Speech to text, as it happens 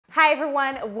Hi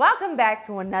everyone, welcome back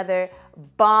to another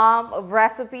bomb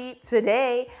recipe.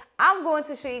 Today, I'm going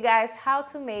to show you guys how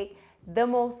to make the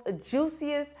most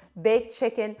juiciest baked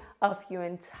chicken of your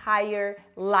entire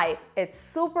life. It's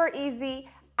super easy,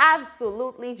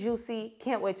 absolutely juicy.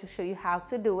 Can't wait to show you how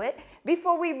to do it.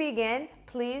 Before we begin,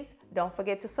 please don't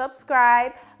forget to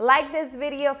subscribe, like this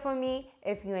video for me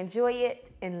if you enjoy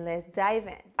it, and let's dive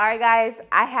in. All right guys,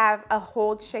 I have a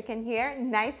whole chicken here,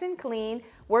 nice and clean.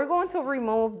 We're going to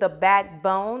remove the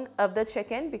backbone of the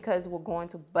chicken because we're going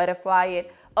to butterfly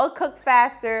it. It'll cook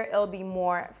faster, it'll be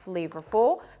more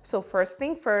flavorful. So first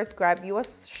thing first, grab you a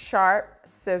sharp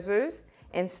scissors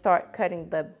and start cutting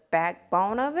the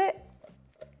backbone of it.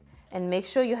 And make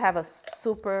sure you have a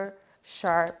super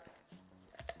sharp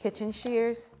kitchen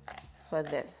shears for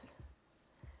this,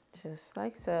 just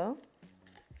like so.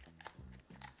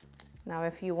 Now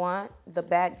if you want the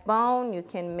backbone, you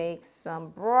can make some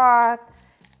broth.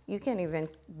 You can even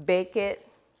bake it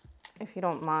if you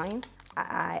don't mind.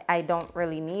 I don't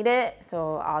really need it,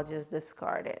 so I'll just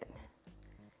discard it.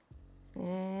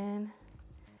 And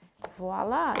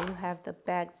voila, you have the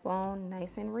backbone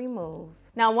nice and removed.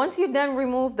 Now once you're done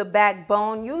remove the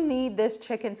backbone, you need this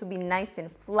chicken to be nice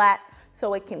and flat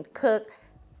so it can cook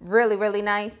really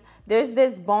nice. There's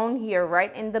this bone here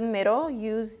right in the middle.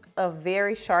 Use a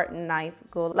very sharp knife,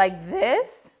 go like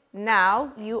this.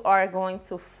 Now you are going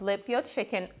to flip your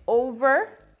chicken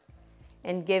over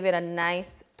and give it a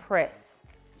nice press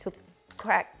to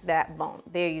crack that bone.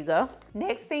 There you go.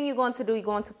 Next thing you're going to do, you're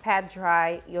going to pat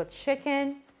dry your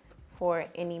chicken for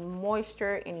any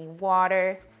moisture, any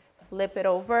water. Flip it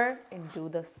over and do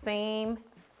the same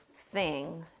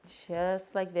thing,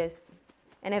 just like this.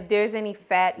 And if there's any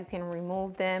fat, you can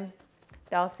remove them.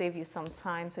 That'll save you some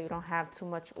time so you don't have too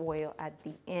much oil at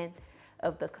the end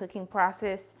of the cooking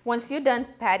process. Once you're done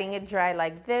patting it dry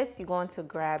like this, you're going to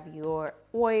grab your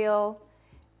oil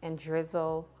and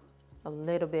drizzle a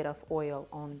little bit of oil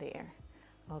on there,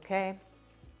 okay?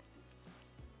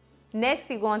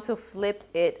 Next, you're going to flip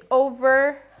it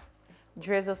over,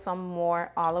 drizzle some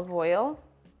more olive oil,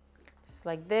 just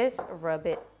like this, rub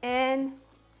it in.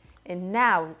 And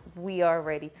now we are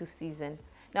ready to season.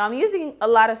 Now I'm using a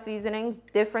lot of seasoning,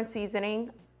 different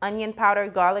seasoning, onion powder,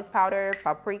 garlic powder,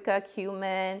 paprika,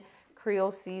 cumin,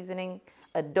 creole seasoning,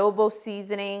 adobo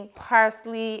seasoning,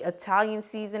 parsley, Italian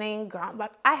seasoning, ground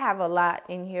black. I have a lot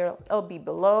in here, it'll be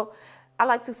below. I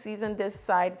like to season this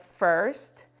side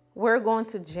first. We're going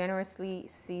to generously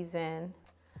season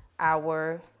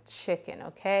our chicken,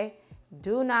 okay?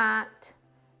 Do not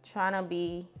try to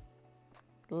be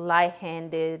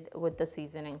light-handed with the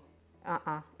seasoning.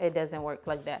 It doesn't work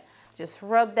like that. Just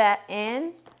rub that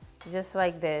in just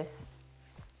like this.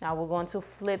 Now we're going to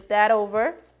flip that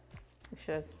over. Make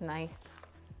sure it's nice.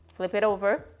 Flip it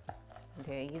over.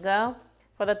 There you go.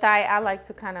 For the thigh, I like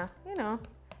to kind of,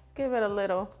 give it a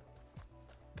little,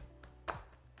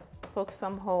 poke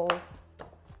some holes,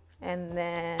 and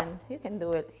then you can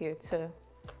do it here too,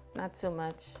 not too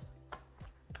much,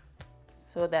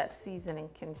 so that seasoning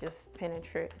can just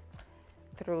penetrate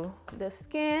through the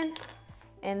skin.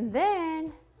 And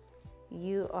then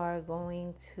you are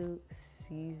going to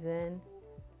season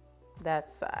that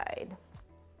side,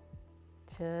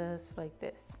 just like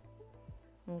this,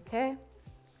 okay?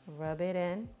 Rub it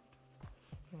in,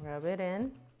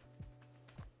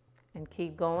 and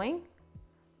keep going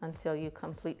until you're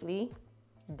completely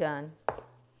done,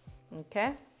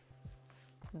 okay?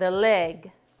 The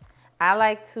leg, I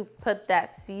like to put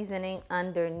that seasoning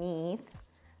underneath,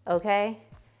 okay?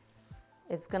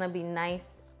 It's gonna be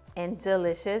nice and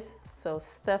delicious, so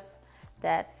stuff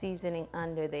that seasoning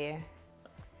under there.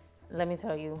 Let me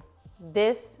tell you,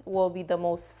 this will be the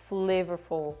most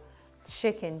flavorful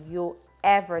chicken you'll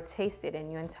ever tasted in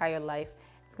your entire life.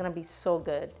 It's gonna be so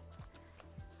good.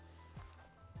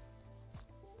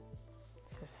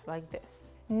 Just like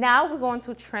this. Now we're going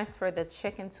to transfer the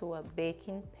chicken to a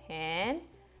baking pan,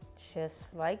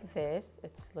 just like this.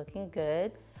 It's looking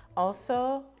good.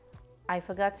 Also, I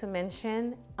forgot to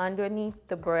mention, underneath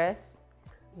the breast,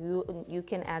 you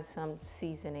can add some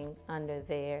seasoning under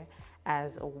there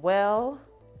as well,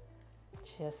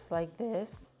 just like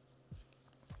this.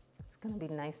 It's gonna be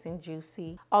nice and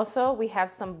juicy. Also, we have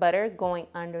some butter going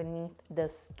underneath the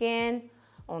skin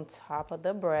on top of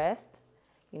the breast.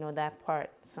 You know, that part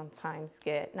sometimes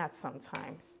not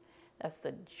sometimes, that's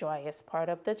the driest part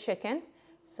of the chicken.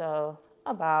 So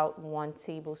about 1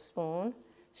 tablespoon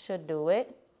should do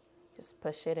it. Just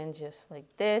push it in just like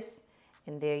this,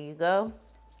 and there you go.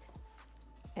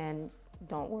 And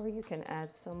don't worry, you can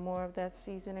add some more of that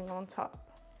seasoning on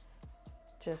top.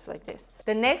 just like this.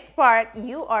 The next part,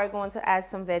 you are going to add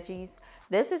some veggies.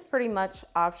 This is pretty much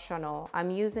optional.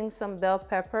 I'm using some bell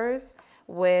peppers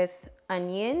with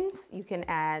onions. You can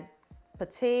add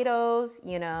potatoes,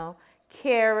 you know,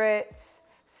 carrots,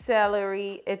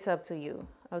 celery. It's up to you,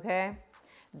 okay?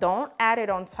 Don't add it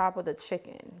on top of the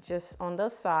chicken, just on the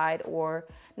side or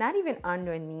not even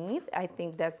underneath. I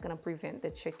think that's gonna prevent the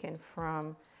chicken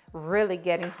from really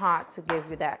getting hot to give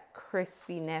you that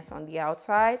crispiness on the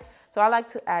outside. So I like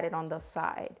to add it on the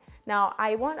side. Now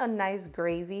I want a nice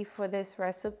gravy for this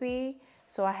recipe.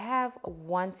 So I have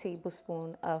 1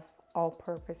 tablespoon of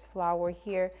all-purpose flour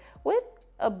here with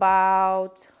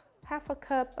about half a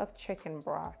cup of chicken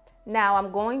broth. Now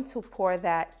I'm going to pour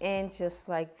that in just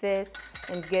like this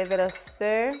and give it a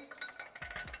stir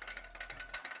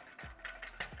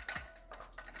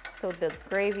so the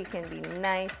gravy can be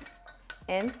nice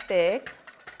and thick.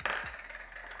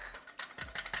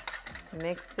 Just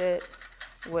mix it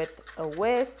with a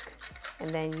whisk, and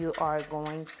then you are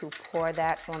going to pour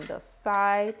that on the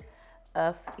side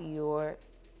of your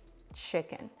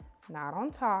chicken, not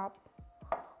on top,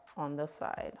 on the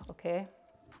side, okay?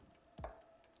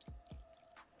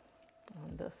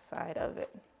 On the side of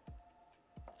it.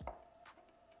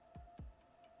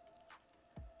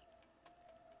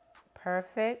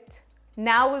 Perfect.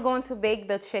 Now we're going to bake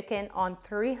the chicken on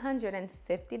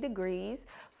 350 degrees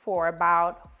for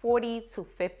about 40 to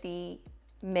 50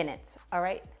 minutes. All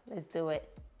right, let's do it.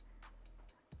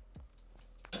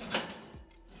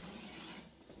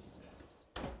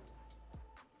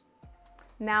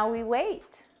 Now we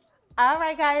wait. All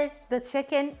right, guys, the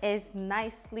chicken is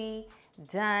nicely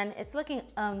done. It's looking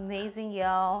amazing,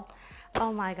 y'all.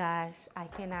 Oh my gosh, I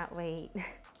cannot wait.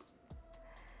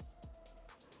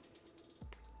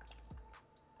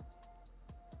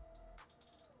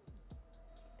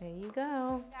 There you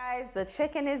go. Guys, the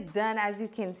chicken is done. As you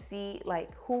can see,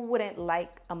 like, who wouldn't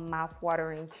like a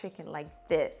mouth-watering chicken like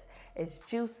this? It's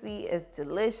juicy, it's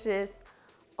delicious.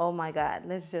 Oh my God,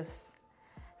 let's just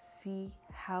see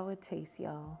how it tastes,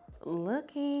 y'all.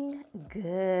 Looking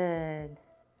good.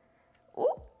 Ooh,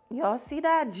 y'all see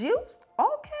that juice?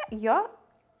 Okay,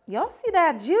 y'all see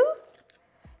that juice?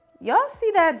 Y'all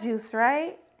see that juice,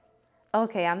 right?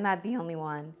 Okay, I'm not the only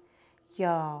one.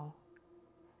 Y'all,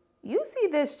 you see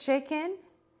this chicken?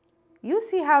 You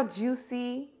see how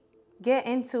juicy? Get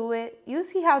into it. You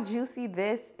see how juicy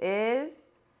this is?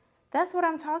 That's what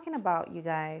I'm talking about, you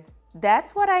guys.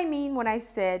 That's what I mean when I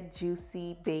said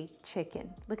juicy baked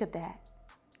chicken. Look at that.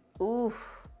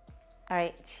 Oof. All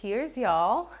right, cheers,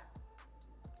 y'all.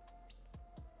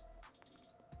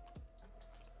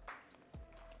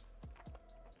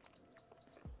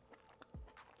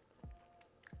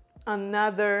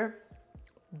 Another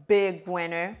big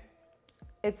winner.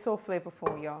 It's so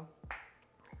flavorful, y'all.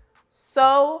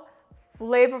 So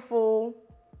flavorful,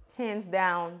 hands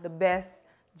down, the best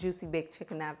juicy baked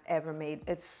chicken I've ever made.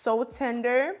 It's so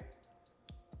tender,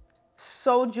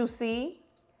 so juicy.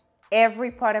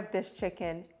 Every part of this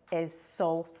chicken is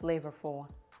so flavorful.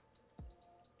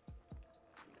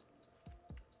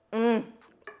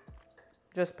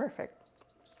 Just perfect.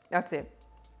 That's it.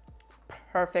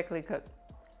 Perfectly cooked.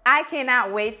 I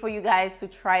cannot wait for you guys to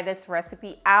try this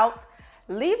recipe out.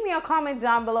 Leave me a comment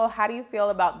down below. How do you feel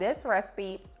about this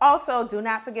recipe? Also, do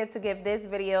not forget to give this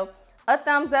video a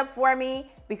thumbs up for me,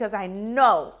 because I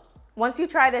know once you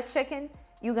try this chicken,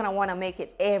 you're gonna wanna make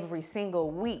it every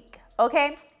single week,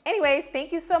 okay? Anyways,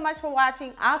 thank you so much for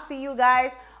watching. I'll see you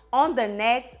guys on the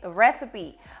next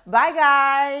recipe. Bye,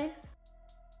 guys.